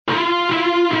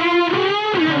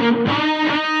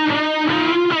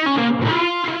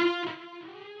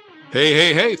Hey,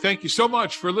 hey, hey, thank you so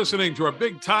much for listening to our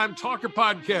Big Time Talker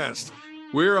podcast.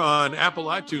 We're on Apple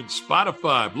iTunes,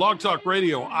 Spotify, Blog Talk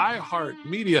Radio,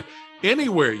 iHeartMedia,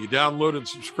 anywhere you download and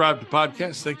subscribe to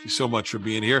podcasts. Thank you so much for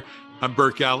being here. I'm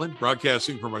Burke Allen,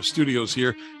 broadcasting from our studios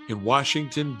here in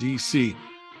Washington, D.C.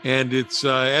 And it's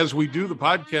as we do the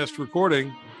podcast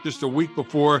recording just a week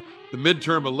before the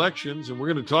midterm elections, and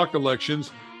we're going to talk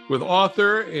elections with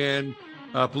author and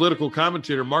political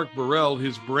commentator Mark Burrell.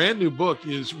 His brand new book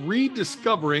is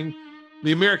Rediscovering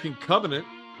the American Covenant,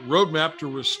 Roadmap to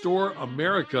Restore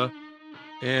America.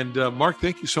 And Mark,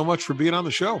 thank you so much for being on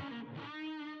the show.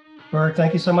 Burke,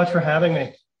 thank you so much for having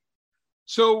me.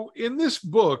 So in this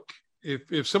book,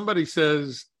 if somebody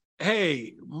says,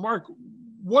 hey, Mark,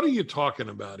 what are you talking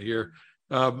about here?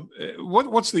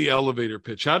 What's the elevator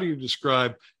pitch? How do you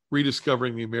describe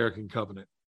Rediscovering the American Covenant?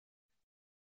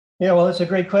 Yeah, well, it's a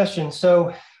great question.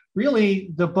 So really,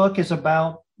 the book is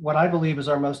about what I believe is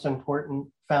our most important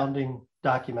founding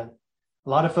document. A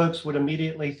lot of folks would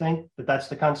immediately think that that's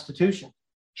the Constitution.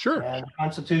 Sure. And the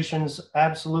Constitution's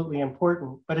absolutely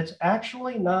important, but it's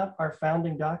actually not our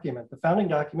founding document. The founding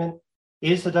document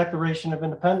is the Declaration of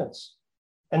Independence.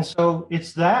 And so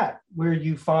it's that where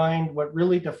you find what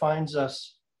really defines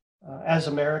us as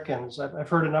Americans. I've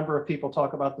heard a number of people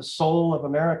talk about the soul of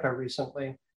America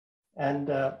recently.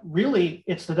 And really,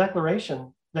 it's the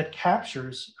Declaration that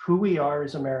captures who we are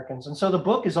as Americans. And so the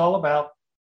book is all about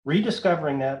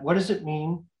rediscovering that. What does it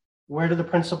mean? Where do the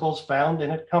principles found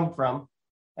in it come from?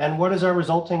 And what is our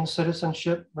resulting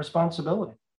citizenship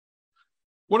responsibility?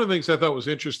 One of the things I thought was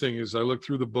interesting as I looked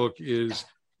through the book is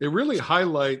it really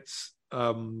highlights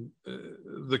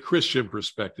the Christian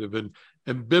perspective and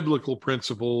biblical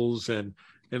principles and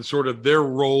sort of their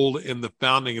role in the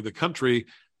founding of the country.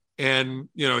 And,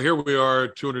 you know, here we are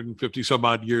 250 some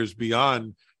odd years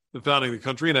beyond the founding of the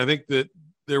country. And I think that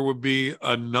there would be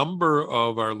a number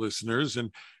of our listeners and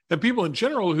people in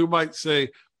general who might say,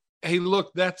 hey,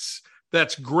 look, that's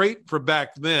great for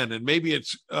back then. And maybe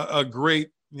it's a great,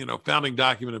 founding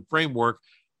document and framework,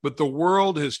 but the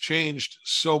world has changed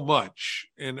so much.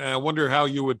 And I wonder how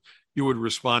you would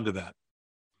respond to that.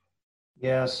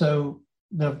 Yeah. So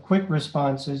the quick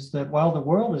response is that while the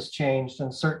world has changed,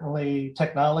 and certainly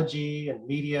technology and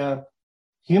media,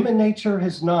 human nature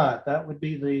has not. That would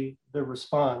be the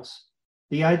response.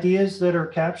 The ideas that are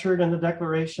captured in the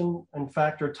Declaration, in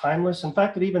fact, are timeless. In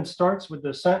fact, it even starts with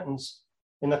the sentence,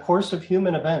 in the course of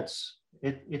human events.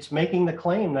 It's making the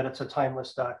claim that it's a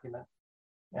timeless document.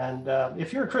 And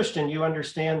if you're a Christian, you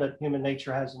understand that human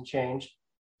nature hasn't changed.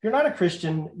 If you're not a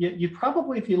Christian, you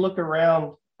probably, if you look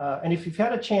around, and if you've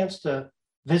had a chance to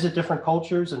visit different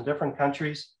cultures and different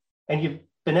countries, and you've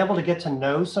been able to get to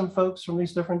know some folks from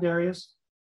these different areas,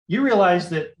 you realize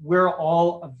that we're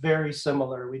all very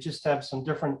similar. We just have some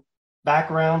different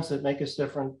backgrounds that make us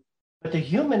different. But the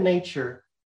human nature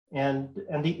and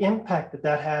the impact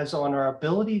that has on our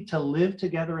ability to live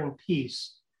together in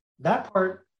peace, that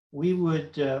part we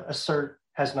would assert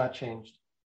has not changed.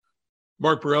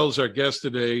 Mark Burrell is our guest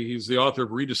today. He's the author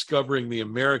of Rediscovering the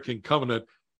American Covenant,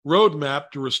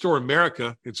 Roadmap to Restore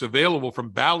America. It's available from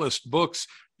Ballast Books.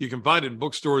 You can find it in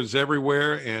bookstores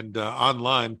everywhere and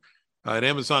online at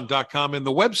Amazon.com. And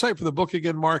the website for the book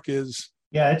again, Mark, is?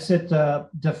 Yeah, it's at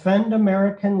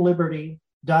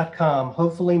defendamericanliberty.com.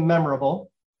 Hopefully memorable.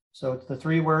 So it's the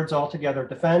three words all together,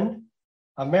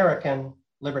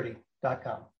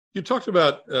 defendamericanliberty.com. You talked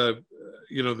about, the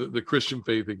Christian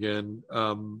faith again.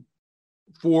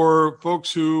 For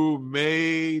folks who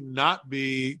may not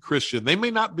be Christian, they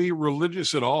may not be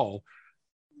religious at all.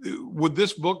 Would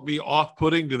this book be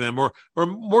off-putting to them, or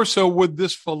more so, would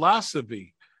this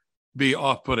philosophy be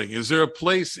off-putting? Is there a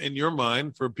place in your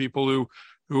mind for people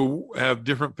who have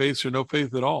different faiths or no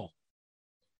faith at all?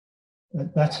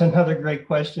 That's another great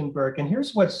question, Burke. And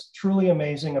here's what's truly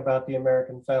amazing about the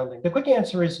American founding. The quick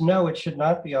answer is no, it should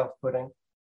not be off-putting.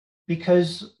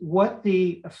 Because what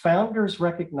the founders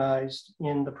recognized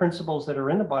in the principles that are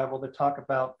in the Bible that talk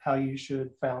about how you should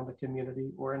found a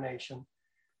community or a nation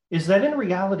is that in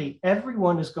reality,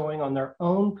 everyone is going on their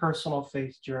own personal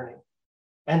faith journey.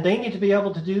 And they need to be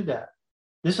able to do that.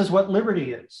 This is what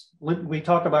liberty is. We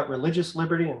talk about religious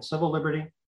liberty and civil liberty,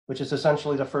 which is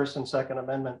essentially the First and Second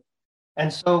Amendment.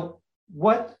 And so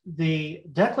what the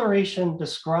Declaration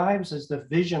describes as the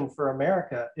vision for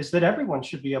America is that everyone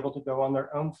should be able to go on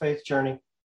their own faith journey,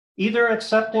 either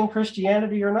accepting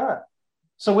Christianity or not.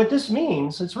 So what this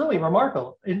means, it's really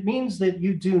remarkable. It means that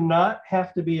you do not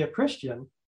have to be a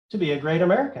Christian to be a great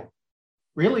American.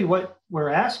 Really what we're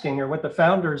asking, or what the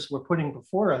founders were putting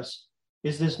before us,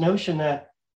 is this notion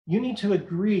that you need to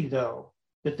agree, though,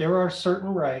 that there are certain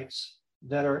rights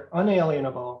that are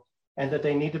unalienable and that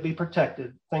they need to be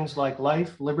protected. Things like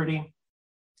life, liberty,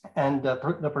 and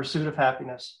the pursuit of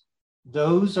happiness.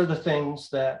 Those are the things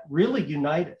that really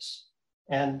unite us.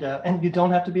 And you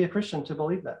don't have to be a Christian to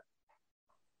believe that.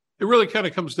 It really kind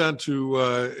of comes down to,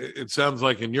 it sounds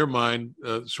like in your mind,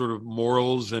 sort of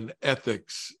morals and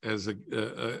ethics as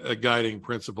a guiding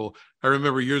principle. I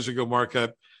remember years ago, Mark, I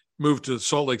moved to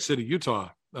Salt Lake City, Utah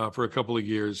for a couple of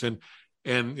years.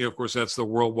 And of course, that's the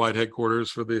worldwide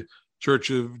headquarters for the Church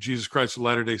of Jesus Christ of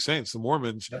Latter-day Saints, the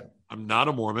Mormons. Yeah. I'm not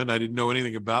a Mormon. I didn't know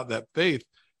anything about that faith.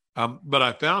 But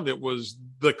I found it was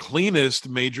the cleanest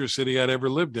major city I'd ever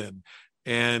lived in.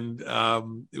 And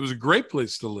it was a great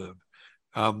place to live.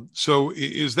 So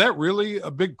is that really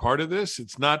a big part of this?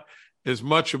 It's not as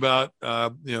much about,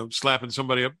 slapping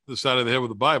somebody up the side of the head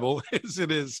with a Bible as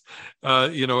it is,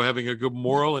 having a good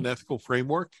moral and ethical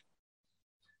framework.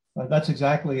 That's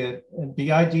exactly it. And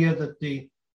the idea that the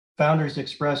founders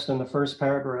expressed in the first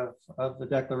paragraph of the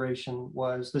Declaration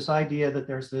was this idea that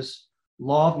there's this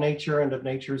law of nature and of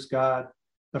nature's God.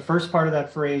 The first part of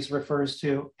that phrase refers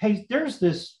to, hey, there's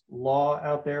this law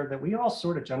out there that we all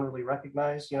sort of generally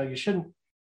recognize. You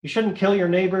shouldn't kill your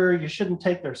neighbor. You shouldn't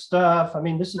take their stuff. I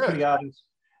mean, this is pretty obvious.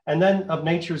 And then of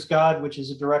nature's God, which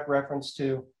is a direct reference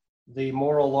to the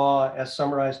moral law as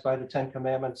summarized by the Ten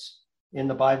Commandments in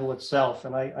the Bible itself.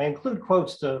 And I include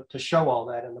quotes to show all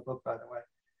that in the book, by the way.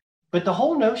 But the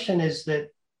whole notion is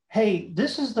that, hey,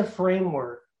 this is the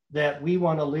framework that we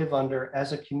want to live under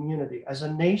as a community, as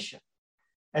a nation.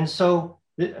 And so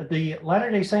the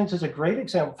Latter-day Saints is a great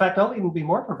example. In fact, I'll even be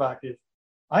more provocative.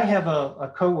 I have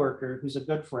a coworker who's a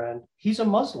good friend. He's a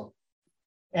Muslim,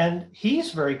 and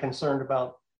he's very concerned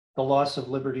about the loss of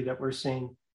liberty that we're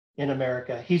seeing in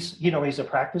America. He's a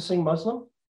practicing Muslim.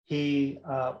 He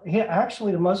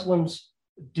actually, the Muslims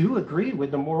do agree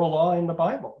with the moral law in the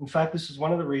Bible. In fact, this is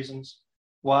one of the reasons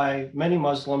why many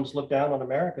Muslims look down on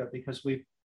America, because we've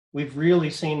really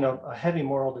seen a heavy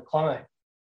moral decline.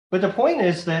 But the point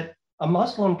is that a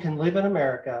Muslim can live in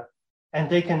America and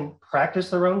they can practice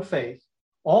their own faith.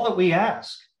 All that we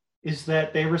ask is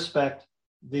that they respect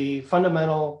the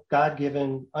fundamental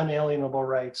God-given unalienable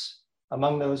rights,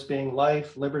 among those being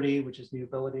life, liberty, which is the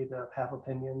ability to have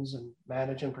opinions and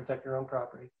manage and protect your own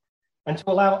property, and to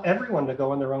allow everyone to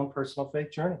go on their own personal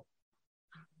faith journey.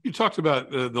 You talked about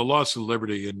the loss of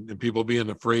liberty and people being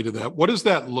afraid of that. What does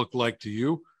that look like to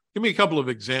you? Give me a couple of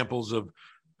examples of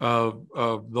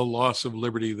the loss of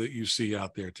liberty that you see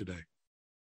out there today.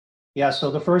 Yeah,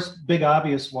 so the first big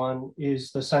obvious one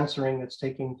is the censoring that's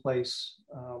taking place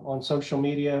on social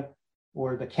media,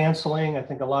 or the canceling. I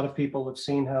think a lot of people have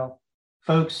seen how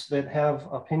folks that have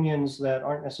opinions that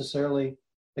aren't necessarily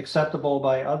acceptable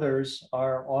by others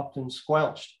are often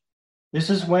squelched. This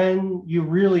is when you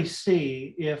really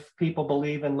see if people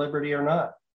believe in liberty or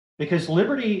not, because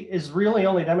liberty is really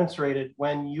only demonstrated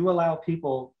when you allow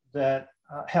people that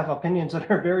have opinions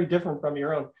that are very different from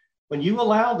your own, when you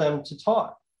allow them to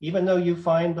talk, even though you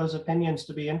find those opinions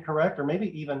to be incorrect or maybe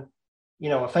even,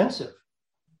 offensive.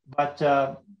 But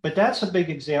that's a big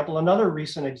example. Another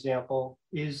recent example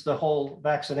is the whole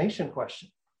vaccination question,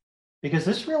 because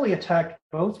this really attacked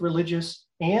both religious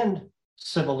and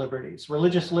civil liberties.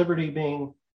 Religious liberty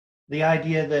being the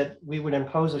idea that we would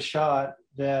impose a shot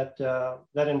that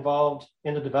involved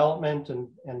in the development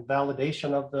and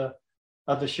validation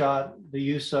of the shot, the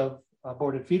use of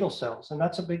aborted fetal cells. And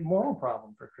that's a big moral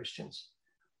problem for Christians.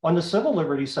 On the civil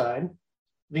liberty side,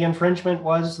 the infringement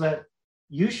was that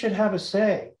you should have a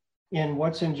say in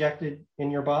what's injected in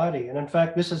your body. And in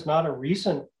fact, this is not a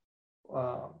recent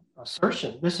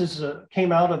assertion. This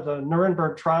came out of the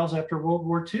Nuremberg trials after World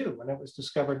War II, when it was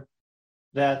discovered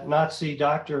that Nazi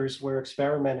doctors were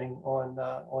experimenting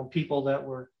on people that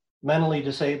were mentally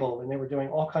disabled, and they were doing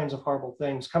all kinds of horrible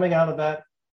things. Coming out of that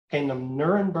came the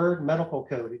Nuremberg Medical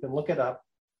Code. You can look it up.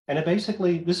 And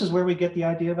this is where we get the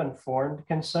idea of informed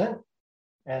consent.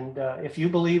 And if you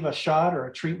believe a shot or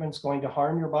a treatment is going to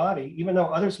harm your body, even though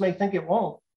others may think it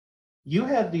won't, you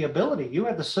have the ability, you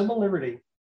have the civil liberty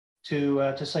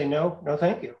to say no,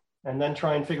 thank you, and then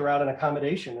try and figure out an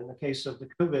accommodation in the case of the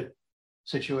COVID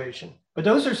situation. But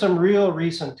those are some real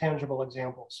recent tangible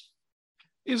examples.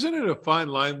 Isn't it a fine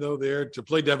line, though, there, to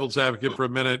play devil's advocate for a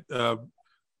minute,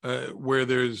 where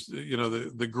there's,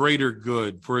 the greater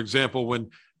good? For example, when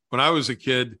I was a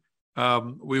kid,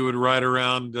 we would ride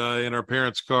around in our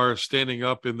parents' car, standing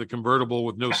up in the convertible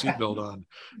with no seatbelt on.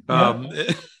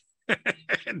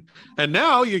 And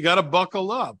now you got to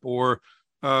buckle up, or,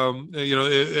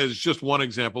 as just one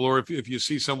example, or if you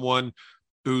see someone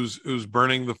who's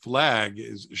burning the flag,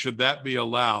 should that be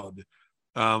allowed?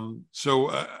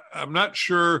 So I'm not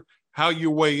sure how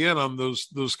you weigh in on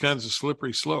those kinds of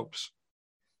slippery slopes.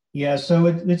 Yeah, so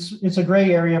it's a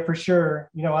gray area for sure.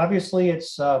 Obviously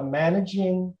it's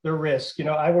managing the risk.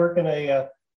 I work in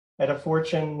at a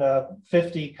Fortune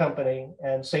 50 company,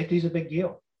 and safety is a big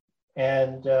deal.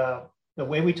 And the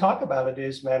way we talk about it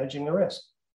is managing the risk.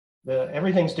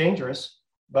 Everything's dangerous,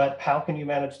 but how can you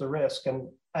manage the risk? And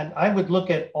I would look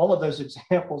at all of those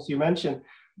examples you mentioned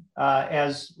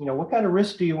as, what kind of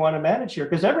risk do you want to manage here?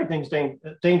 Because everything's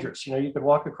dangerous. You could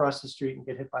walk across the street and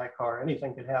get hit by a car.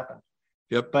 Anything could happen.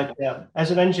 Yep. But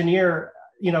as an engineer,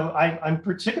 I'm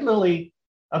particularly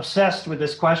obsessed with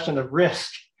this question of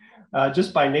risk,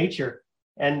 just by nature.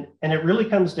 And it really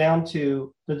comes down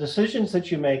to the decisions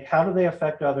that you make. How do they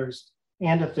affect others?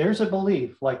 And if there's a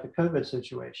belief, like the COVID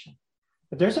situation,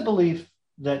 if there's a belief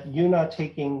that you not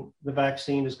taking the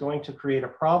vaccine is going to create a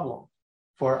problem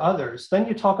for others, then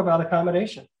you talk about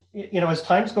accommodation. As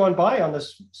time's gone by on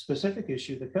this specific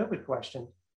issue, the COVID question,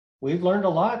 we've learned a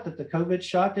lot that the COVID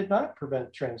shot did not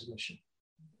prevent transmission.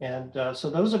 And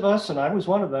so those of us, and I was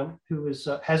one of them, who was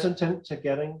hesitant to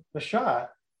getting the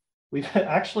shot, we've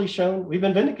actually shown we've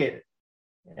been vindicated.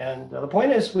 And the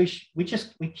point is,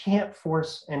 we can't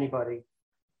force anybody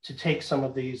to take some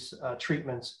of these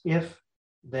treatments if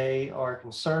they are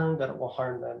concerned that it will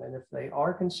harm them. And if they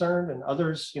are concerned and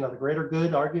others, the greater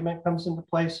good argument comes into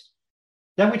place,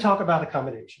 then we talk about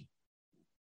accommodation.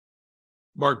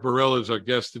 Mark Burrell is our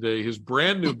guest today. His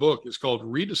brand new book is called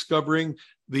Rediscovering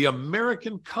the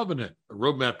American Covenant, a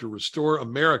roadmap to restore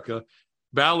America.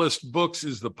 Ballast Books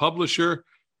is the publisher,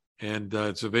 and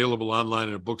it's available online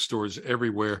in bookstores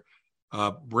everywhere.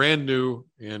 Brand new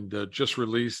and just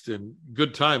released, in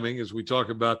good timing as we talk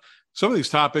about some of these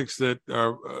topics that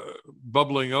are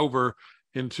bubbling over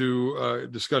into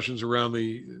discussions around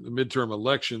the midterm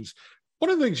elections.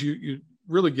 One of the things you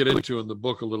really get into in the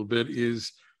book a little bit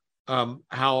is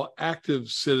how active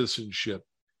citizenship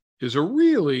is a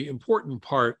really important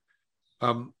part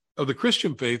of the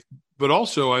Christian faith, but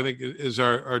also I think is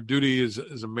our duty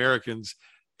as Americans.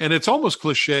 And it's almost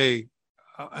cliche,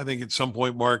 I think at some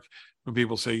point, Mark, when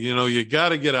people say, you got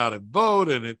to get out and vote,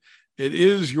 and it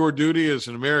is your duty as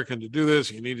an American to do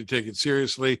this. You need to take it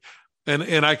seriously.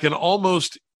 And I can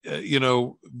almost,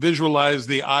 visualize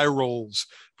the eye rolls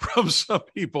from some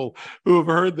people who have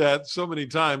heard that so many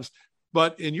times.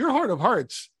 But in your heart of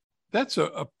hearts, that's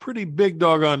a pretty big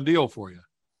doggone deal for you.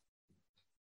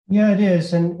 Yeah, it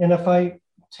is. And if I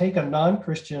take a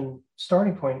non-Christian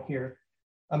starting point here,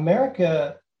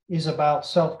 America is about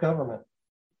self-government.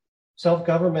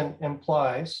 Self-government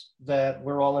implies that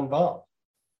we're all involved.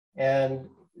 And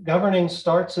governing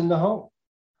starts in the home.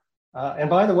 And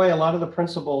by the way, a lot of the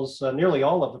principles, nearly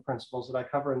all of the principles that I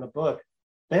cover in the book,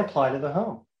 they apply to the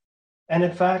home. And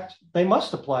in fact, they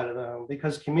must apply to the home,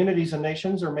 because communities and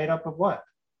nations are made up of what?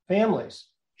 Families.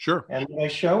 Sure. And what I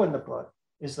show in the book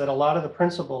is that a lot of the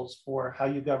principles for how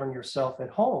you govern yourself at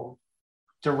home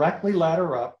directly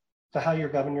ladder up to how you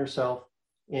govern yourself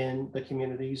in the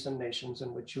communities and nations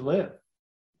in which you live.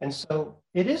 And so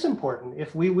it is important,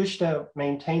 if we wish to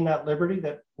maintain that liberty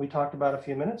that we talked about a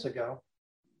few minutes ago,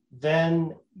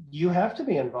 then you have to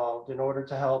be involved in order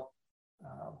to help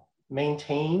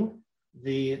maintain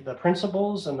the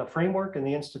principles and the framework and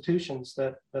the institutions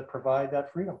that provide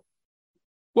that freedom.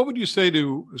 What would you say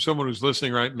to someone who's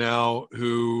listening right now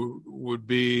who would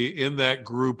be in that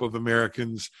group of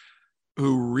Americans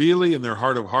who really, in their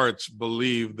heart of hearts,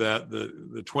 believe that the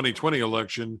 2020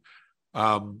 election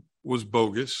was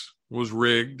bogus, was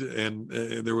rigged, and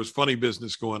there was funny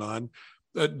business going on,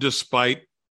 despite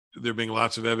there being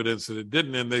lots of evidence that it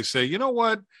didn't? And they say, you know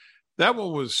what? That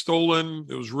one was stolen.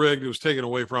 It was rigged. It was taken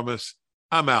away from us.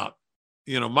 I'm out.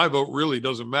 My vote really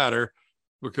doesn't matter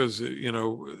because,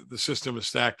 the system is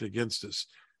stacked against us.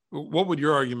 What would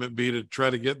your argument be to try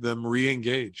to get them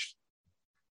re-engaged?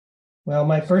 Well,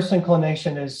 my first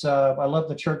inclination is, I love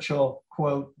the Churchill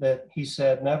quote that he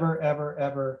said, never, ever,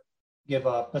 ever give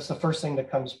up. That's the first thing that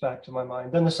comes back to my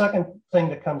mind. Then the second thing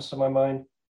that comes to my mind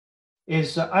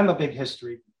is I'm a big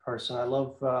history person. I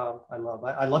love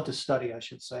to study, I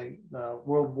should say,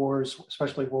 world wars,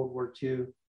 especially World War II.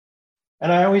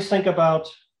 And I always think about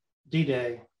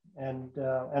D-Day and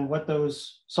what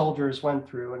those soldiers went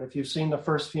through. And if you've seen the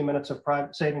first few minutes of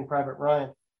Saving Private Ryan,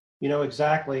 you know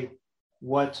exactly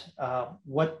what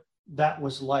that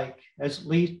was like,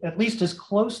 at least as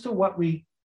close to what we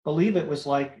believe it was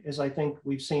like as I think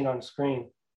we've seen on screen.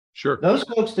 Sure. Those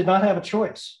folks did not have a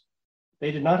choice.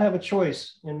 They did not have a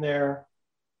choice in their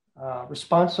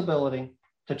responsibility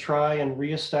to try and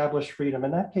reestablish freedom.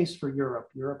 In that case, for Europe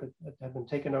had been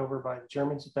taken over by the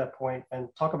Germans at that point, and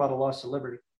talk about a loss of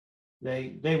liberty.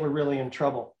 They were really in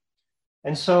trouble.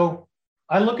 And so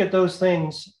I look at those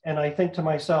things and I think to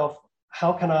myself,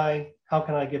 how can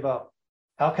I give up?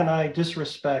 How can I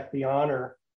disrespect the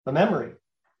honor, the memory,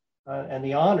 and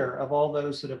the honor of all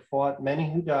those that have fought,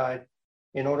 many who died,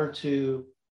 in order to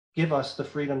give us the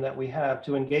freedom that we have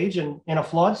to engage in a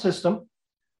flawed system.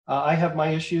 I have my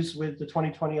issues with the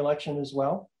 2020 election as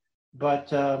well,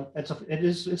 but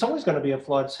it's always going to be a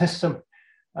flawed system.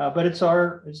 But it's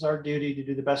our duty to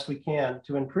do the best we can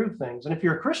to improve things. And if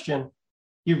you're a Christian,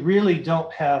 you really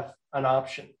don't have an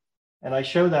option. And I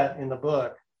show that in the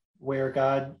book, where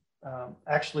God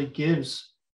actually gives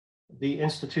the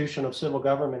institution of civil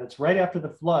government. It's right after the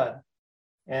flood.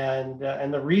 And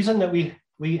the reason that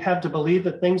we have to believe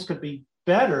that things could be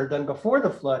better than before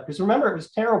the flood, because remember, it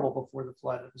was terrible before the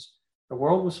flood. The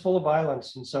world was full of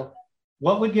violence. And so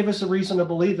what would give us a reason to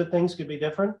believe that things could be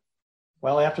different?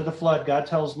 Well, after the flood, God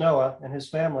tells Noah and his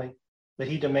family that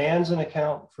he demands an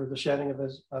account for the shedding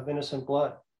of innocent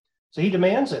blood. So he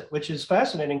demands it, which is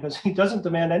fascinating because he doesn't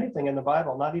demand anything in the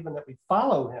Bible, not even that we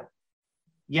follow him.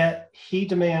 Yet he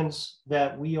demands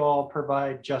that we all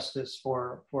provide justice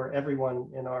for everyone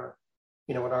in our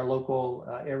local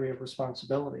area of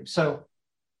responsibility. So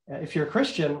if you're a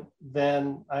Christian,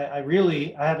 then I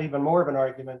have even more of an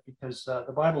argument, because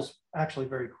the Bible's actually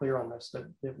very clear on this,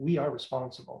 that we are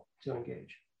responsible to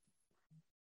engage.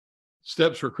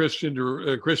 Steps for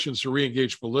Christians to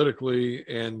re-engage politically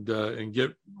and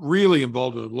get really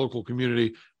involved in the local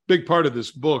community. Big part of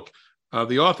this book.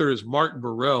 The author is Mark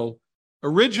Burrell,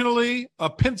 originally a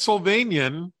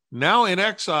Pennsylvanian, now in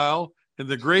exile in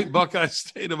the great Buckeye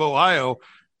state of Ohio.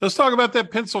 Let's talk about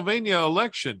that Pennsylvania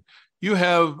election. You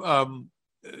have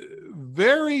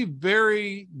very,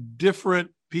 very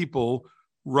different people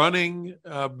running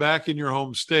back in your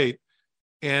home state.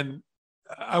 And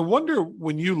I wonder,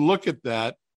 when you look at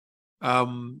that,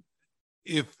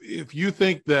 if you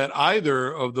think that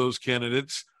either of those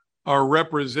candidates are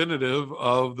representative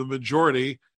of the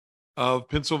majority of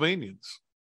Pennsylvanians.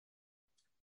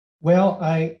 Well,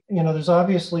 there's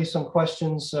obviously some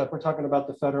questions. We're talking about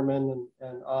the Fetterman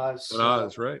and Oz.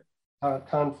 Oz, right?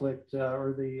 Conflict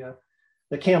or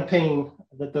the campaign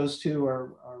that those two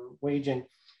are waging.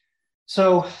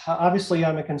 So obviously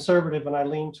I'm a conservative and I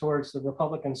lean towards the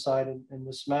Republican side in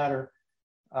this matter.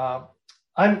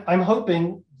 I'm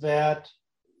hoping that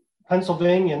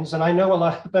Pennsylvanians, and I know a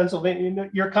lot of Pennsylvania,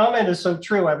 your comment is so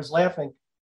true. I was laughing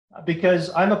because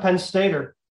I'm a Penn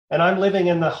Stater and I'm living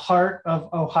in the heart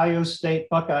of Ohio State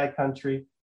Buckeye country.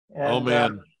 And, oh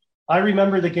man. I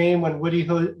remember the game when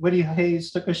Woody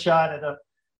Hayes took a shot at a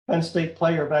Penn State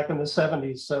player back in the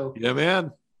 70s. So yeah,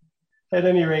 man. At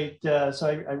any rate,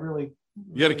 so I really.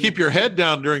 You got to keep your head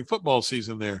down during football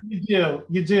season there. You do.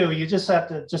 You just have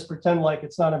to just pretend like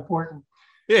it's not important.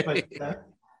 But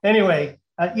anyway,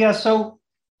 so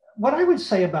what I would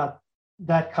say about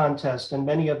that contest and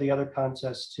many of the other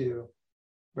contests too,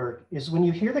 Bert, is when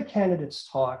you hear the candidates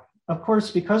talk, of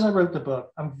course, because I wrote the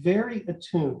book, I'm very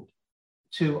attuned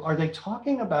to, are they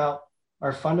talking about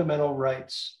our fundamental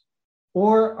rights,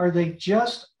 or are they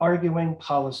just arguing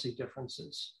policy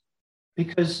differences?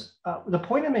 Because the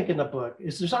point I make in the book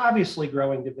is there's obviously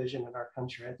growing division in our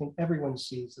country. I think everyone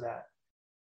sees that.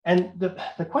 And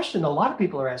the question a lot of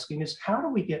people are asking is, how do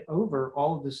we get over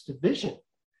all of this division?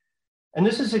 And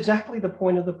this is exactly the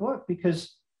point of the book,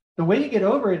 because the way you get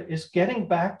over it is getting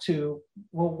back to,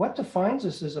 well, what defines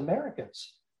us as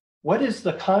Americans? What is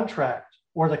the contract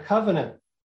or the covenant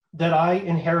that I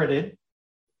inherited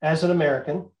as an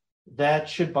American that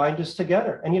should bind us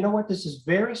together? And you know what? This is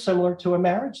very similar to a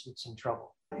marriage that's in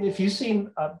trouble. If you've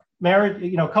seen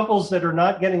married, couples that are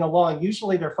not getting along,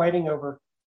 usually they're fighting over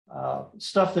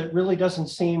stuff that really doesn't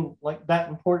seem like that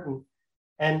important.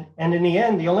 And in the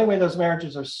end, the only way those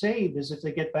marriages are saved is if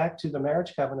they get back to the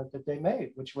marriage covenant that they made,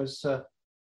 which was, to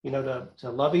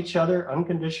love each other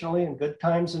unconditionally in good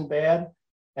times and bad.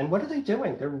 And what are they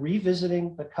doing? They're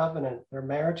revisiting the covenant, their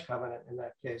marriage covenant in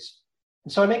that case.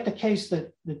 And so I make the case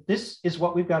that this is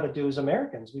what we've got to do as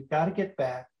Americans. We've got to get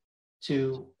back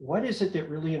to what is it that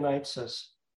really unites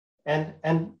us. And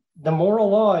the moral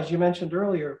law, as you mentioned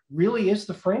earlier, really is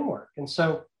the framework. And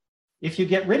so if you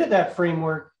get rid of that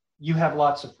framework, you have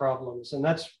lots of problems. And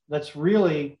that's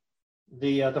really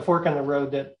the fork in the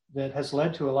road that has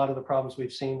led to a lot of the problems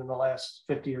we've seen in the last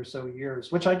 50 or so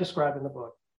years, which I describe in the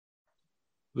book.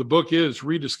 The book is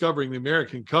Rediscovering the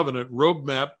American Covenant,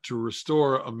 Roadmap to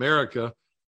Restore America.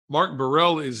 Mark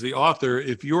Burrell is the author.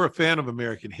 If you're a fan of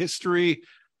American history,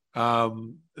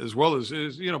 as well as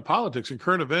politics and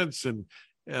current events, and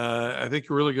I think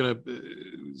you're really going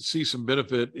to see some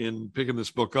benefit in picking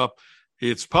this book up.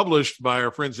 It's published by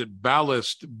our friends at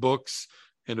Ballast Books.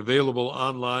 and available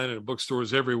online and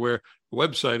bookstores everywhere. The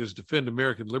website is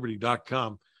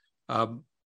defendamericanliberty.com.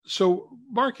 So,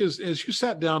 Mark, as you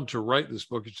sat down to write this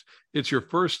book, it's your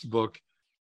first book.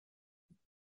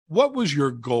 What was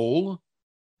your goal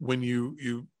when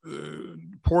you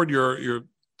poured your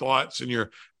thoughts and your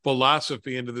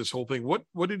philosophy into this whole thing?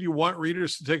 What did you want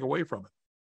readers to take away from it?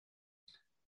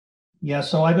 Yeah,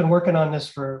 so I've been working on this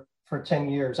for 10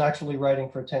 years, actually writing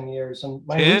for 10 years. And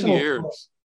my 10 years. Book,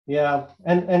 yeah,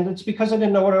 and it's because I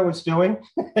didn't know what I was doing,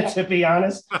 to be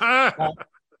honest.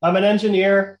 I'm an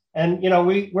engineer, and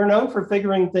we're known for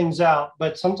figuring things out,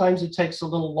 but sometimes it takes a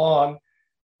little long.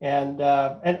 And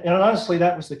honestly,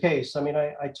 that was the case. I mean,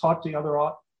 I talked to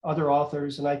other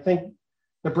authors, and I think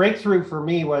the breakthrough for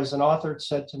me was an author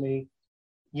said to me,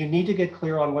 "You need to get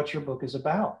clear on what your book is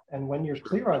about, and when you're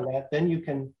clear on that, then you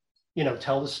can,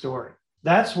 tell the story."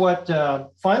 That's what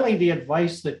finally the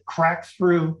advice that cracked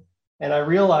through, and I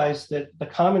realized that the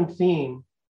common theme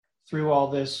through all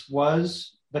this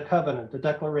was the covenant, the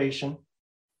declaration.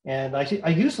 And I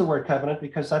use the word covenant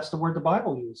because that's the word the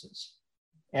Bible uses.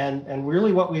 And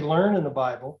really what we learn in the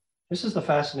Bible, this is the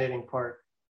fascinating part.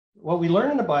 What we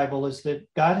learn in the Bible is that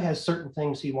God has certain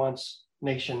things he wants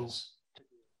nations to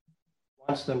do. He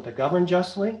wants them to govern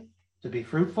justly, to be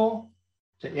fruitful,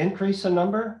 to increase in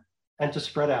number, and to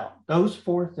spread out. Those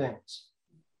four things.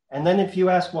 And then if you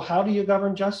ask, well, how do you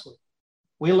govern justly?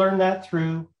 We learn that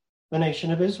through the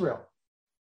nation of Israel.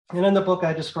 And in the book,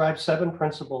 I describe 7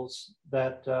 principles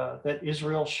that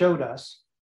Israel showed us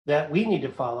that we need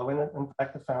to follow. And in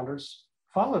fact, the founders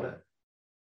followed it.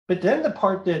 But then the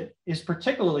part that is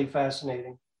particularly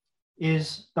fascinating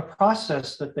is the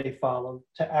process that they followed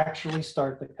to actually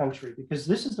start the country, because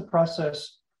this is the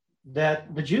process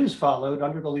that the Jews followed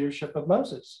under the leadership of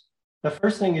Moses. The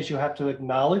first thing is you have to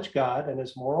acknowledge God and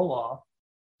his moral law.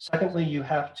 Secondly, you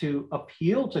have to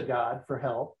appeal to God for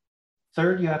help.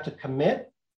 Third, you have to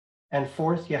commit. And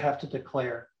fourth, you have to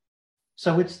declare.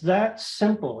 So it's that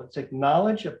simple. It's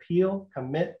acknowledge, appeal,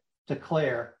 commit,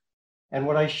 declare. And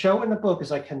what I show in the book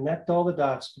is I connect all the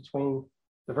dots between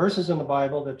the verses in the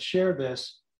Bible that share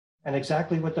this and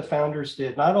exactly what the founders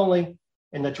did, not only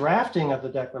in the drafting of the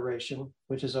Declaration,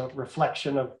 which is a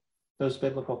reflection of those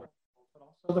biblical principles, but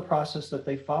also the process that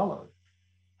they followed.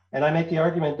 And I make the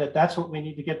argument that that's what we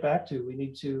need to get back to. We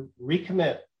need to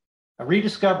recommit,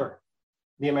 rediscover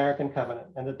the American covenant,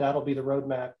 and that'll be the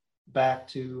roadmap back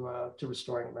to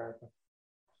restoring America.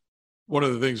 One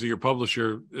of the things that your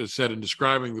publisher has said in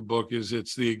describing the book is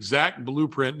it's the exact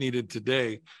blueprint needed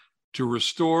today to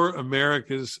restore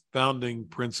America's founding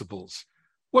principles.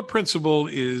 What principle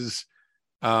is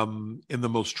in the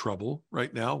most trouble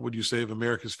right now, would you say, of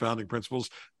America's founding principles?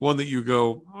 One that you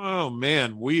go, oh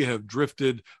man, we have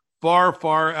drifted far,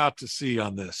 far out to sea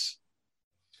on this.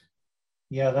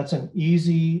 Yeah, that's an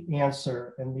easy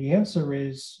answer. And the answer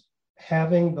is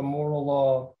having the moral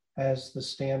law as the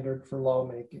standard for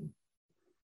lawmaking.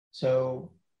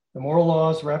 So the moral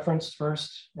law is referenced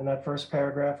first in that first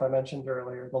paragraph I mentioned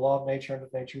earlier, the law of nature and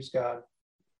of nature's God.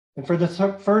 And for the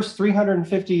first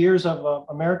 350 years of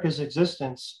America's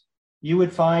existence, you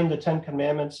would find the 10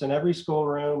 Commandments in every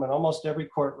schoolroom and almost every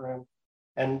courtroom,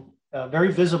 and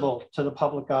very visible to the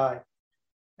public eye.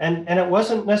 And it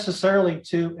wasn't necessarily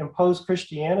to impose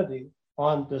Christianity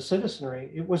on the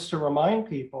citizenry. It was to remind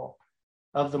people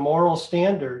of the moral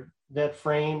standard that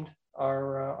framed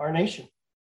our nation.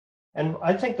 And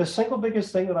I think the single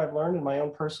biggest thing that I've learned in my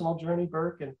own personal journey,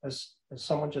 Burke, and as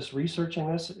someone just researching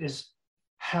this, is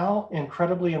how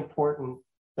incredibly important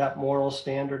that moral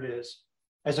standard is.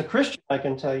 As a Christian, I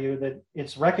can tell you that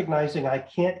it's recognizing I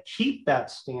can't keep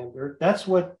that standard. That's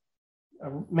what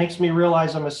makes me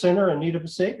realize I'm a sinner in need of a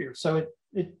savior. So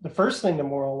the first thing the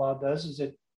moral law does is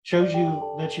it shows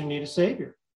you that you need a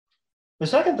savior. The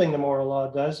second thing the moral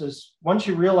law does is once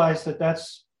you realize that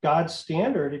that's God's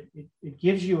standard, it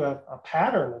gives you a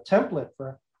pattern, a template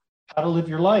for how to live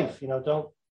your life.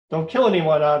 Don't kill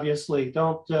anyone, obviously.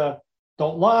 Don't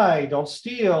lie, don't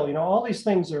steal. All these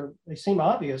things they seem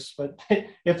obvious, but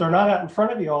if they're not out in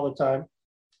front of you all the time,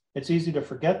 it's easy to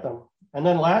forget them. And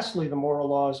then lastly, the moral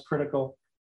law is critical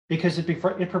because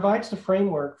it provides the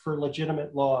framework for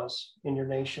legitimate laws in your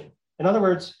nation. In other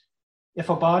words, if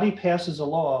a body passes a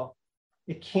law,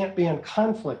 it can't be in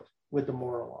conflict with the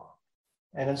moral law.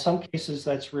 And in some cases,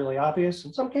 that's really obvious.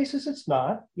 In some cases, it's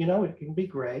not. It can be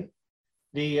gray.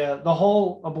 The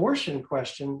whole abortion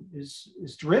question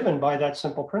is driven by that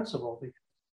simple principle. Because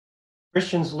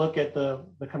Christians look at the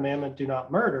commandment, do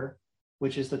not murder,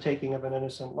 which is the taking of an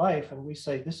innocent life. And we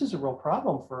say, this is a real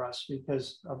problem for us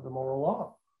because of the moral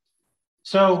law.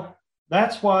 So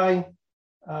that's why,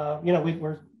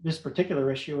 we're this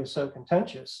particular issue is so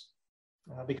contentious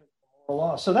because of the moral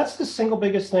law. So that's the single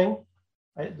biggest thing.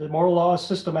 The moral law has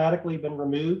systematically been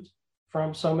removed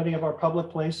from so many of our public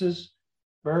places,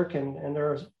 Burke, and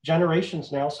there are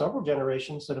generations now, several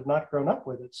generations, that have not grown up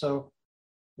with it. So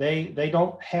they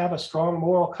don't have a strong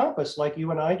moral compass like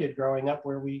you and I did growing up,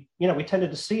 where we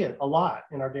tended to see it a lot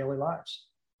in our daily lives.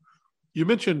 You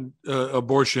mentioned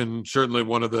abortion, certainly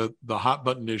one of the hot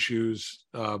button issues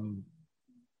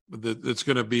that's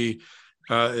going to be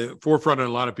forefront in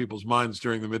a lot of people's minds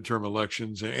during the midterm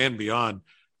elections and beyond.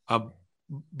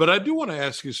 But I do want to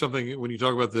ask you something when you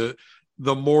talk about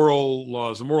the moral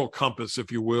laws, the moral compass,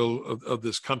 if you will, of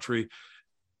this country.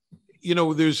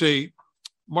 There's a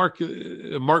Mark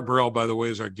Burrell, by the way,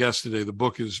 is our guest today. The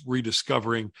book is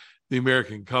Rediscovering the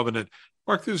American Covenant.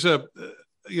 Mark, there's a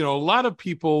lot of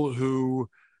people who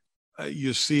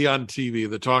you see on TV,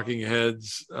 the talking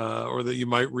heads, or that you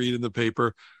might read in the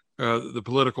paper, the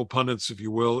political pundits, if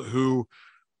you will, who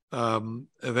have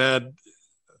had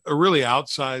a really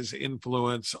outsized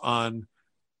influence on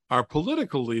our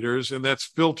political leaders. And that's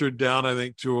filtered down, I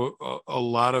think, to a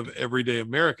lot of everyday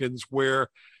Americans, where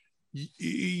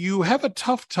you have a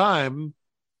tough time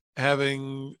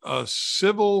having a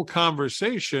civil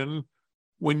conversation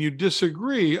when you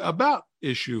disagree about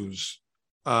issues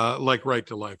like right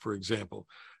to life, for example.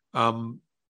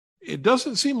 It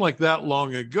doesn't seem like that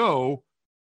long ago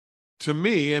to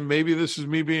me, and maybe this is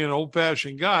me being an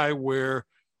old-fashioned guy, where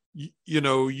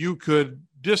you could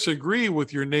disagree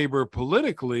with your neighbor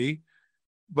politically,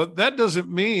 but that doesn't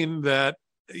mean that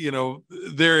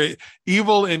they're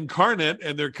evil incarnate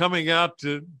and they're coming out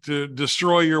to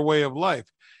destroy your way of life.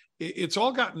 It's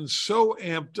all gotten so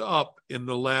amped up in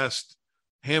the last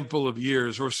handful of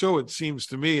years, or so it seems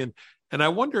to me. And I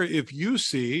wonder if you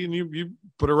see, and you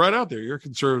put it right out there, you're a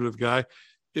conservative guy,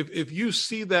 if you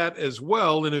see that as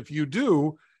well, and if you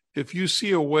do, if you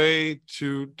see a way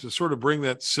to sort of bring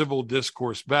that civil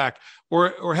discourse back,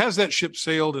 or has that ship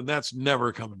sailed and that's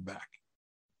never coming back?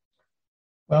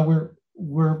 Well,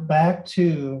 we're back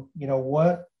to,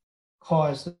 what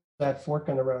caused that fork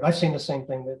in the road. I've seen the same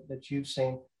thing that you've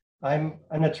seen. I'm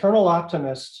an eternal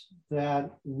optimist that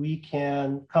we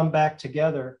can come back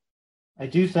together. I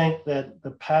do think that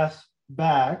the path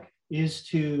back is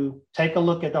to take a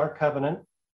look at our covenant,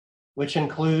 which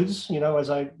includes, as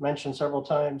I mentioned several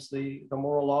times, the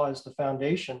moral law is the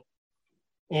foundation,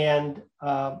 and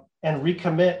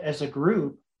recommit as a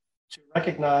group to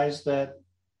recognize that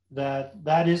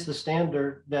is the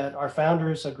standard that our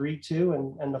founders agreed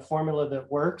to, and the formula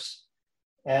that works.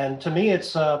 And to me,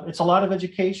 it's a lot of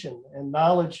education and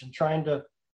knowledge and trying to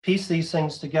piece these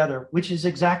things together, which is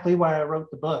exactly why I wrote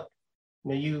the book.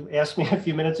 You asked me a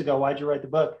few minutes ago, why'd you write the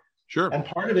book? Sure. And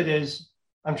part of it is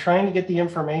I'm trying to get the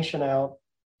information out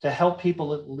to help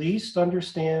people at least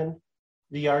understand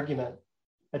the argument.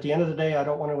 At the end of the day, I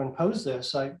don't want to impose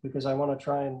this because I want to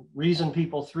try and reason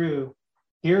people through.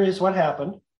 Here is what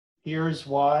happened. Here's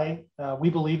why we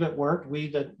believe it worked. We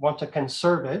that want to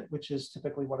conserve it, which is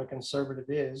typically what a conservative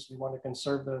is. We want to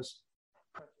conserve those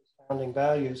precious founding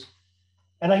values.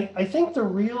 And I think the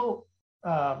real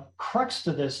crux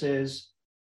to this is,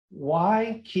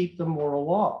 why keep the moral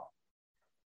law?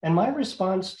 And my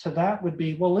response to that would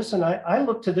be, well, listen, I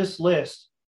look to this list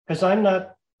because I'm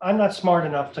not smart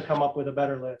enough to come up with a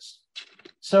better list.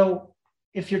 So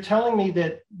if you're telling me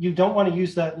that you don't want to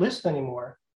use that list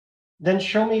anymore, then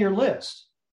show me your list.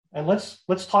 And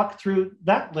let's talk through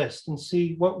that list and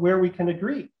see where we can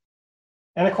agree.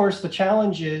 And of course, the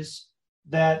challenge is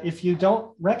that if you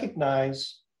don't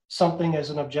recognize something as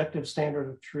an objective standard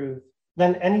of truth,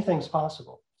 then anything's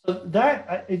possible. So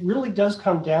that it really does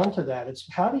come down to that. It's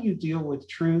how do you deal with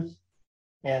truth,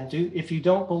 and if you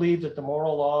don't believe that the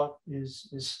moral law is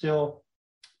still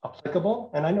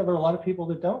applicable, and I know there are a lot of people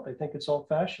that don't, they think it's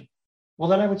old-fashioned. Well,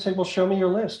 then I would say, well, show me your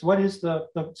list. What is the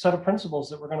set of principles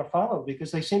that we're going to follow?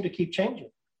 Because they seem to keep changing.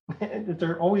 If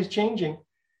they're always changing,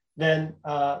 then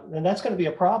that's going to be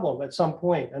a problem at some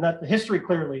point. And that the history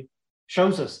clearly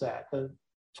shows us that. The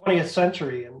 20th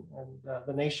century and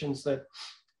the nations that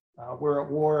were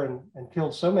at war and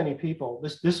killed so many people,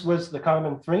 this was the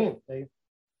common theme.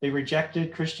 They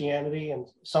rejected Christianity in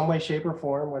some way, shape, or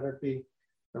form, whether it be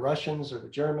the Russians or the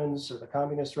Germans or the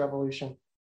Communist Revolution,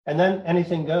 and then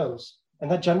anything goes. And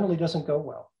that generally doesn't go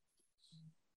well.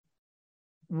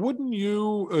 Wouldn't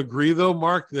you agree, though,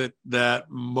 Mark, that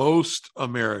most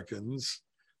Americans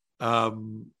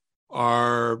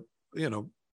are,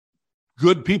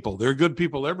 good people? They're good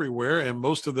people everywhere, and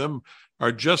most of them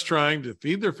are just trying to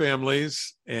feed their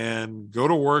families and go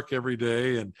to work every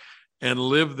day and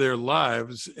live their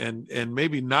lives and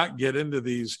maybe not get into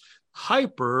these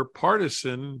hyper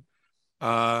partisan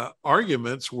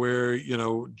arguments where,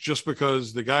 just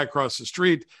because the guy across the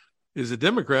street is a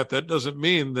Democrat, that doesn't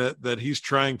mean that he's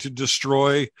trying to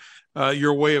destroy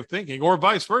your way of thinking, or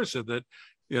vice versa, that,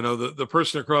 the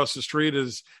person across the street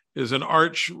is an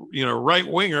arch, right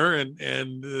winger,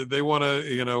 and they want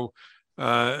to,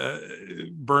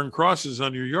 burn crosses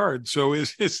on your yard. So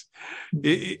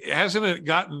hasn't it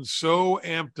gotten so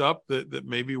amped up that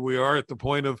maybe we are at the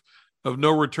point of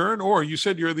no return? Or you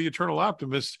said you're the eternal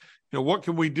optimist. What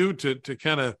can we do to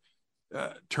kind of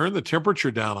turn the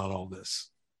temperature down on all this?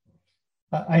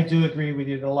 I do agree with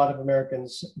you that a lot of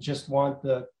Americans just want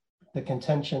the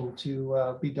contention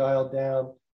to be dialed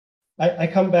down. I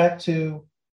come back to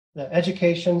the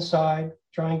education side,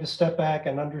 trying to step back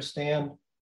and understand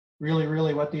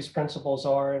really what these principles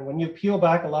are. And when you peel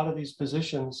back a lot of these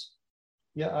positions,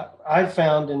 I've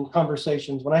found in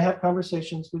conversations, when I have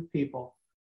conversations with people,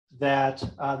 that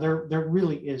there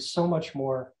really is so much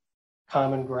more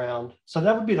common ground. So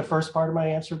that would be the first part of my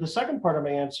answer. The second part of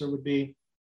my answer would be,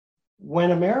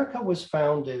 when America was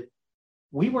founded,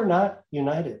 we were not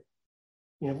united.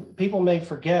 People may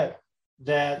forget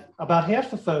that about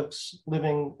half the folks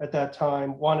living at that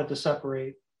time wanted to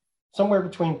separate, somewhere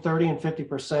between 30 and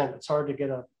 50%. It's hard to get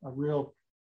a real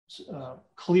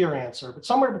clear answer, but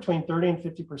somewhere between 30 and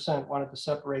 50% wanted to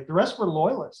separate. The rest were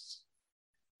loyalists.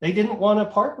 They didn't want to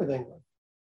part with England.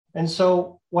 And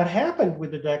so what happened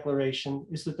with the Declaration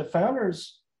is that the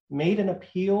founders made an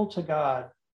appeal to God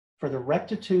for the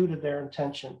rectitude of their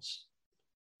intentions.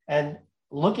 And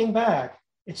looking back,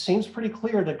 it seems pretty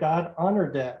clear that God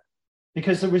honored that,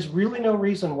 because there was really no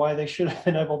reason why they should have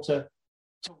been able to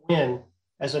win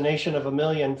as a nation of 1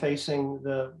 million facing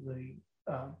the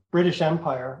British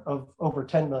Empire of over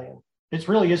 10 million. It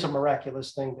really is a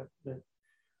miraculous thing that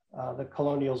the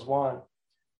colonials won.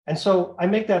 And so I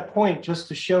make that point just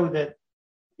to show that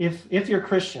if you're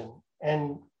Christian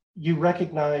and you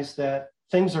recognize that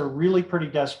things are really pretty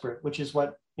desperate, which is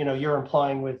what you're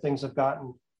implying with things have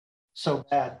gotten so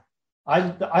bad,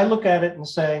 I look at it and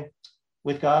say,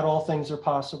 with God, all things are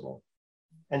possible.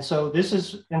 And so this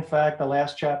is, in fact, the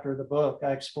last chapter of the book.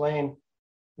 I explain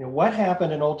what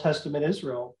happened in Old Testament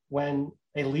Israel when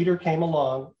a leader came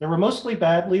along. There were mostly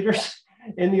bad leaders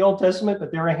in the Old Testament,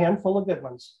 but there were a handful of good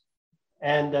ones.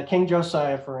 And King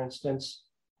Josiah, for instance,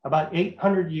 about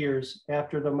 800 years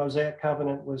after the Mosaic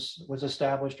covenant was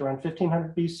established, around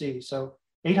 1500 BC. So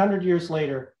 800 years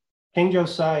later, King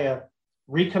Josiah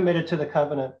recommitted to the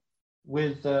covenant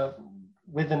with the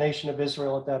nation of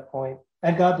Israel at that point,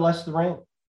 and God blessed the reign.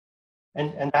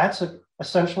 And that's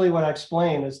essentially what I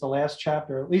explain is the last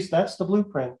chapter. At least that's the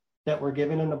blueprint that we're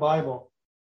given in the Bible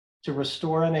to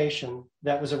restore a nation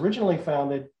that was originally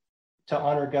founded to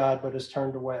honor God, but has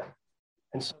turned away.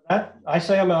 And so that I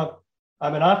say I'm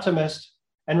an optimist,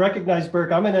 and recognize,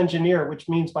 Burke, I'm an engineer, which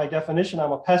means by definition,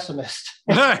 I'm a pessimist.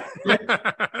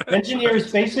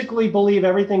 Engineers basically believe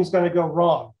everything's going to go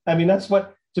wrong. I mean,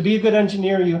 to be a good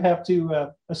engineer, you have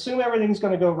to assume everything's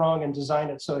going to go wrong and design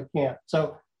it so it can't.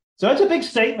 So that's a big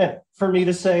statement for me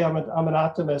to say I'm an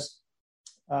optimist.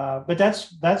 But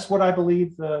that's what I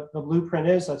believe the blueprint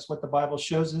is. That's what the Bible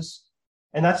shows us.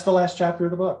 And that's the last chapter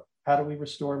of the book. How do we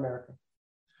restore America?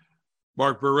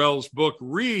 Mark Burrell's book,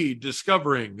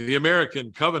 Rediscovering the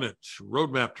American Covenant,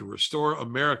 Roadmap to Restore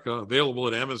America, available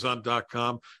at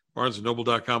Amazon.com,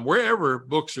 BarnesandNoble.com, wherever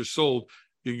books are sold.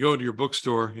 You can go into your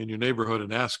bookstore in your neighborhood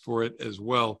and ask for it as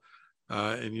well.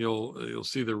 And you'll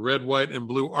see the red, white, and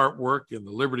blue artwork and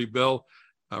the Liberty Bell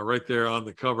right there on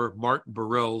the cover. Mark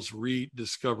Burrell's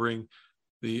Rediscovering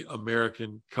the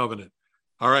American Covenant.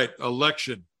 All right,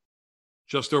 election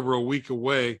just over a week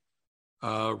away.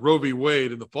 Roe v.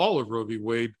 Wade, in the fall of Roe v.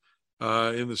 Wade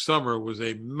in the summer, was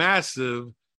a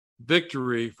massive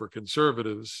victory for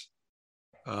conservatives.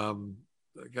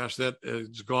 Gosh, that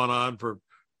has gone on for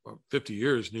 50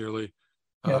 years nearly.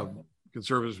 Yeah.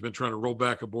 Conservatives have been trying to roll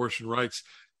back abortion rights.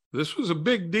 This was a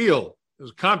big deal. It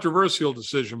was a controversial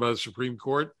decision by the Supreme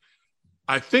Court.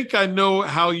 I think I know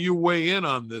how you weigh in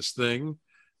on this thing.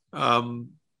 I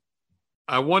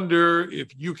wonder if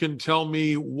you can tell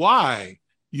me why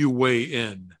you weigh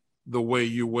in the way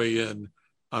you weigh in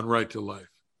on right to life.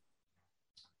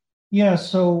 Yeah,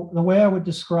 so the way I would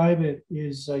describe it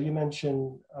is you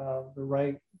mentioned the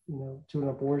right to an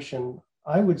abortion.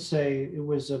 I would say it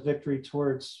was a victory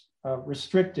towards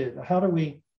restricted. How do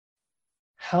we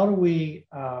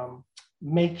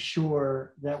make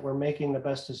sure that we're making the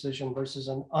best decision versus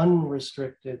an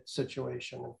unrestricted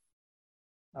situation?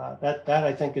 That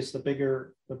I think is the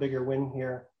bigger win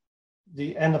here.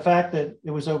 And the fact that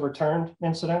it was overturned,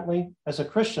 incidentally, as a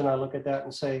Christian, I look at that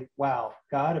and say, wow,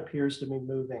 God appears to be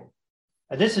moving.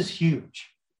 This is huge.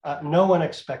 No one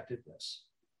expected this.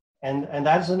 And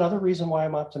that is another reason why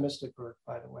I'm optimistic, Bert,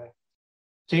 by the way.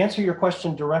 To answer your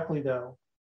question directly, though,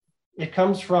 it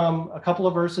comes from a couple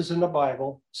of verses in the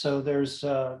Bible. So there's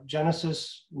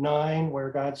Genesis 9,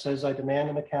 where God says, I demand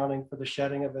an accounting for the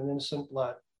shedding of an innocent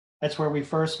blood. That's where we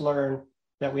first learn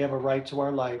that we have a right to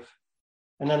our life.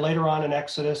 And then later on in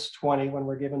Exodus 20, when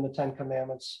we're given the 10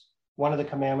 commandments, one of the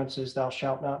commandments is thou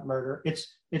shalt not murder.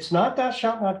 It's not thou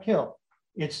shalt not kill.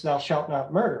 It's thou shalt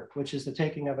not murder, which is the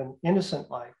taking of an innocent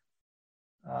life.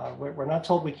 We're not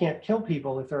told we can't kill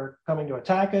people if they're coming to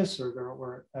attack us or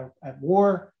we're at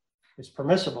war. It's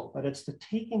permissible, but it's the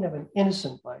taking of an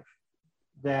innocent life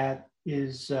that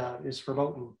is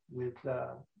verboten with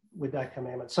that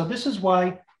commandment. So this is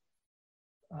why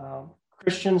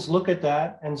Christians look at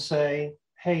that and say,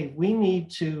 hey, we need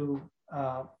to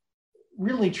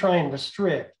really try and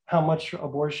restrict how much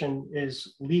abortion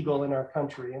is legal in our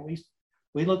country. And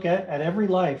we look at every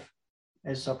life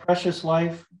as a precious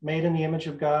life made in the image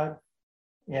of God.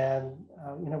 And,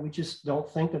 we just don't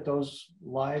think that those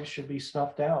lives should be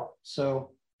snuffed out. So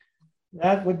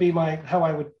that would be how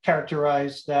I would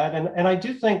characterize that. And I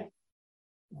do think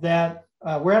that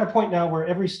we're at a point now where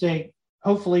every state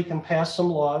hopefully can pass some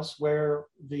laws where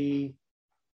the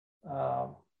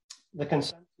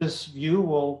consensus view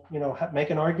will,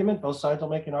 make an argument. Both sides will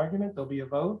make an argument. There'll be a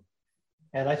vote.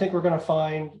 And I think we're going to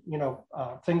find,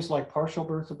 things like partial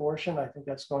birth abortion. I think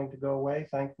that's going to go away,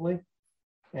 thankfully.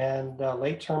 And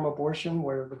late-term abortion,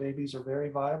 where the babies are very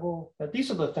viable. But these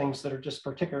are the things that are just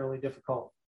particularly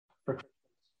difficult for Christians.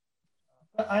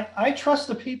 But I trust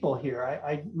the people here.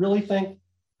 I really think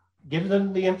give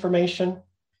them the information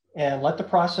and let the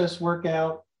process work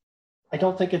out. I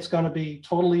don't think it's going to be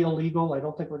totally illegal. I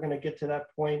don't think we're going to get to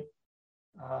that point.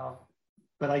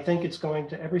 But I think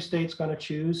every state's going to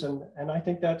choose. And I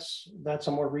think that's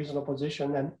a more reasonable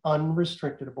position than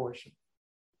unrestricted abortion.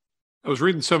 I was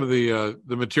reading some of the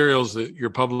materials that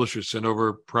your publisher sent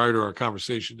over prior to our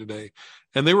conversation today,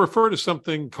 and they refer to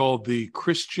something called the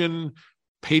Christian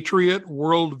Patriot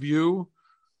worldview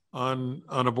on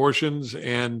abortions.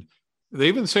 And they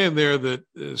even say in there that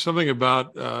something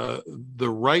about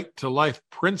the right to life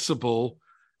principle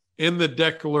in the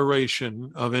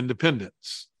Declaration of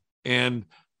Independence. And,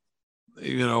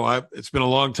 it's been a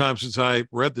long time since I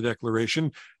read the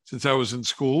Declaration, since I was in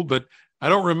school, but I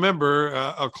don't remember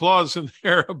a clause in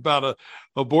there about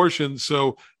abortion.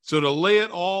 So to lay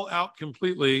it all out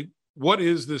completely, what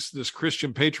is this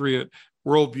Christian Patriot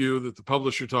worldview that the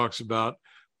publisher talks about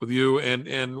with you?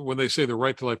 And when they say the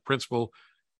right to life principle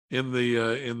in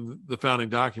the founding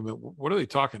document, what are they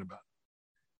talking about?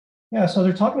 Yeah, so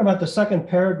they're talking about the second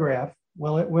paragraph,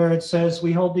 where it says,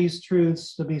 we hold these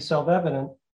truths to be self-evident,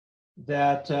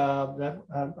 that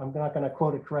I'm not going to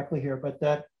quote it correctly here, but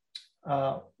that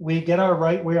we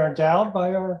are endowed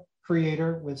by our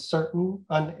Creator with certain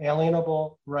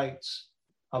unalienable rights,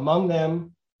 among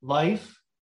them life,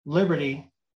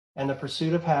 liberty, and the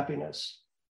pursuit of happiness.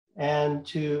 And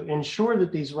to ensure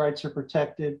that these rights are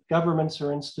protected, governments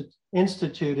are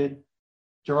instituted,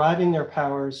 deriving their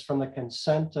powers from the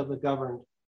consent of the governed.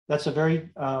 That's a very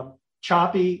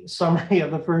choppy summary of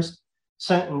the first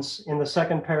sentence in the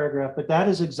second paragraph, but that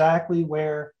is exactly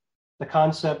where the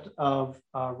concept of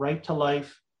right to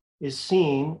life is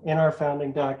seen in our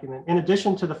founding document. In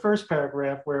addition to the first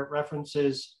paragraph, where it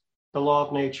references the law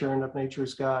of nature and of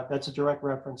nature's God, that's a direct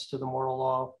reference to the moral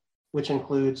law, which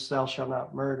includes thou shalt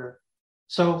not murder.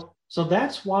 So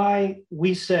that's why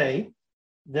we say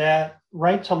that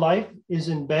right to life is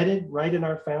embedded right in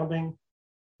our founding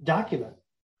document,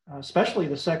 especially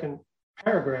the second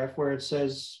paragraph where it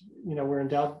says, we're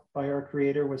endowed by our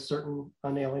Creator with certain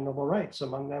unalienable rights,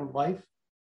 among them life,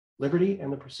 liberty,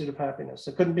 and the pursuit of happiness.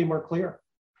 It couldn't be more clear.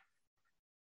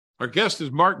 Our guest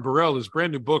is Mark Burrell. His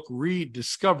brand new book,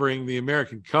 Rediscovering the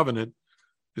American Covenant,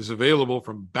 is available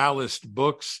from Ballast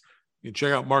Books. You can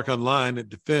check out Mark online at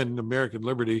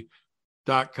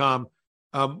defendamericanliberty.com.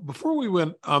 Before we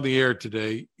went on the air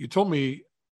today, you told me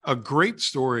a great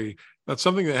story about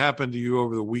something that happened to you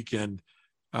over the weekend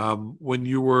when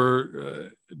you were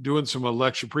doing some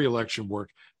pre-election work.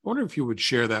 I wonder if you would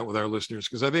share that with our listeners,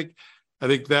 because I think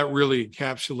that really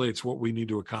encapsulates what we need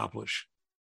to accomplish.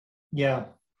 Yeah.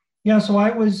 So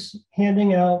I was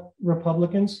handing out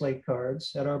Republican slate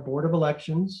cards at our Board of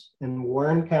Elections in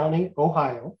Warren County,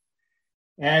 Ohio.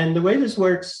 And the way this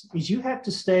works is you have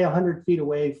to stay 100 feet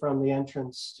away from the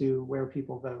entrance to where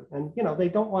people vote. And, they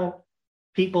don't want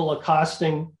people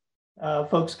accosting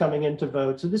folks coming in to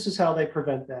vote. So this is how they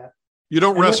prevent that. You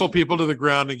don't wrestle people to the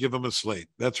ground and give them a slate.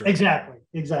 That's right.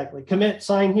 Exactly. Commit,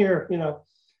 sign here,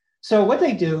 So what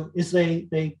they do is they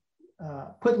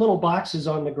put little boxes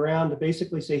on the ground to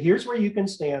basically say, here's where you can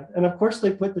stand. And of course,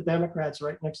 they put the Democrats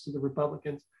right next to the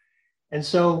Republicans. And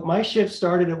so my shift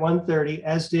started at 1:30,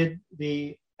 as did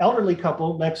the elderly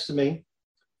couple next to me,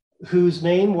 whose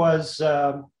name was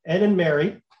Ed and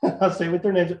Mary. I'll say what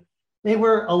their names are. They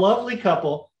were a lovely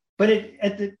couple. But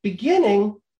at the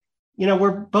beginning,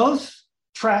 we're both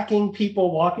tracking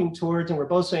people walking towards, and we're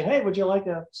both saying, hey, would you like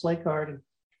a sleigh card?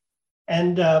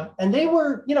 And they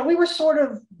were, we were sort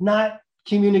of not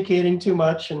communicating too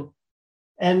much.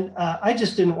 And I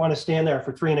just didn't want to stand there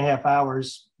for 3.5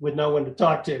 hours with no one to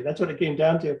talk to. That's what it came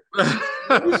down to.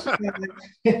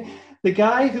 The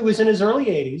guy who was in his early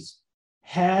 80s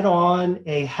had on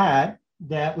a hat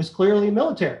that was clearly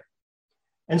military.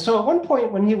 And so at one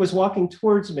point when he was walking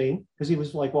towards me, because he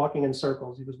was like walking in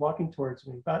circles, he was walking towards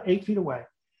me about 8 feet away.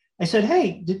 I said,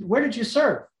 hey, where did you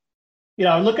serve?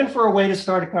 Looking for a way to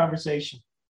start a conversation.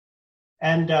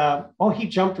 And he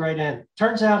jumped right in.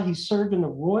 Turns out he served in the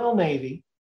Royal Navy.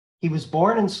 He was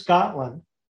born in Scotland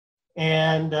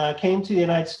and came to the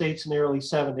United States in the early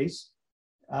 70s.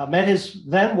 Met his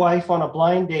then wife on a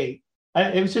blind date.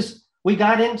 It was just, we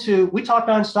talked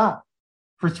nonstop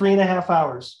for 3.5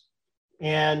 hours.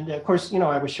 And of course,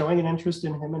 I was showing an interest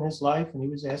in him and his life, and he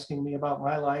was asking me about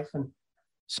my life. And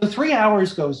so 3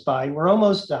 hours goes by, and we're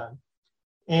almost done.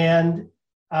 And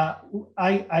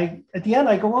I at the end,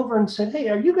 I go over and said, hey,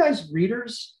 are you guys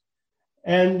readers?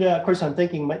 And of course, I'm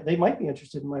thinking they might be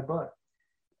interested in my book.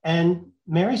 And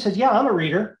Mary said, yeah, I'm a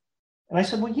reader. And I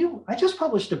said, well, I just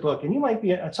published a book, and you might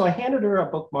be. So I handed her a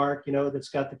bookmark, that's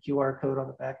got the QR code on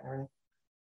the back and everything.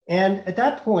 And at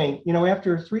that point,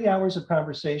 after 3 hours of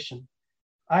conversation,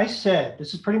 I said,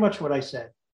 this is pretty much what I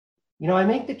said. I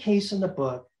make the case in the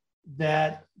book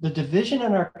that the division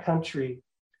in our country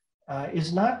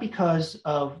is not because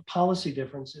of policy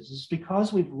differences. It's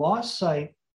because we've lost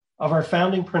sight of our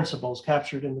founding principles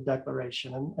captured in the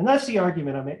Declaration. And that's the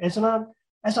argument I make. As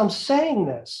I'm saying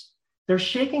this, they're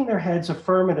shaking their heads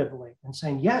affirmatively and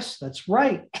saying, yes, that's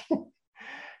right.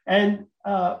 And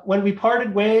when we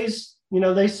parted ways,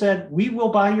 they said, we will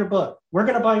buy your book. We're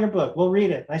going to buy your book. We'll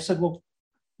read it. And I said, well,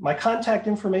 my contact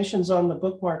information's on the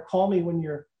bookmark. Call me when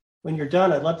you're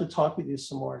done. I'd love to talk with you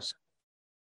some more. So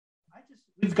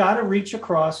we've got to reach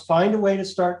across, find a way to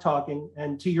start talking.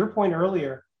 And to your point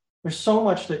earlier, there's so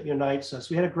much that unites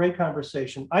us. We had a great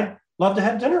conversation. I'd love to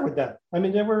have dinner with them. I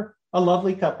mean, they were a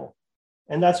lovely couple,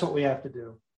 and that's what we have to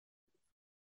do.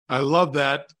 I love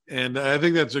that. And I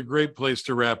think that's a great place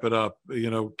to wrap it up.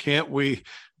 Can't we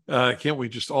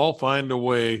just all find a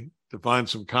way to find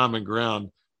some common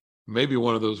ground? Maybe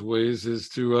one of those ways is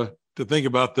to think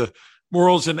about the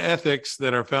morals and ethics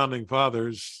that our founding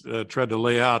fathers tried to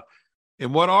lay out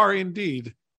in what are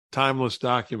indeed timeless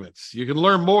documents. You can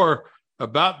learn more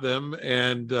about them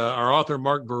and our author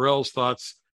Mark Burrell's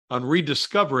thoughts on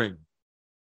rediscovering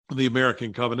the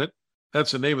American Covenant.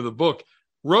 That's the name of the book.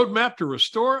 Roadmap to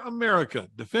Restore America.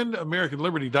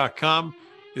 DefendAmericanLiberty.com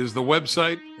is the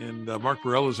website, and Mark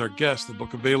Burrell is our guest. The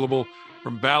book available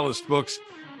from Ballast Books.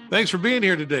 Thanks for being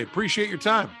here today. Appreciate your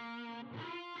time.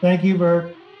 Thank you,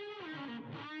 Bert.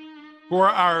 For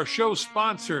our show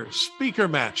sponsor,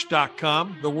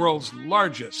 SpeakerMatch.com, the world's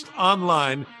largest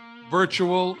online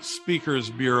virtual speakers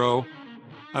bureau.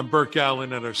 I'm Burke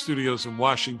Allen at our studios in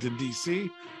Washington, D.C.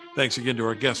 Thanks again to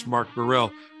our guest, Mark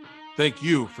Burrell. Thank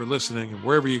you for listening, and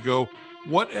wherever you go,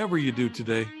 whatever you do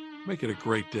today, make it a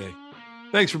great day.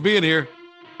 Thanks for being here.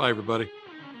 Bye, everybody.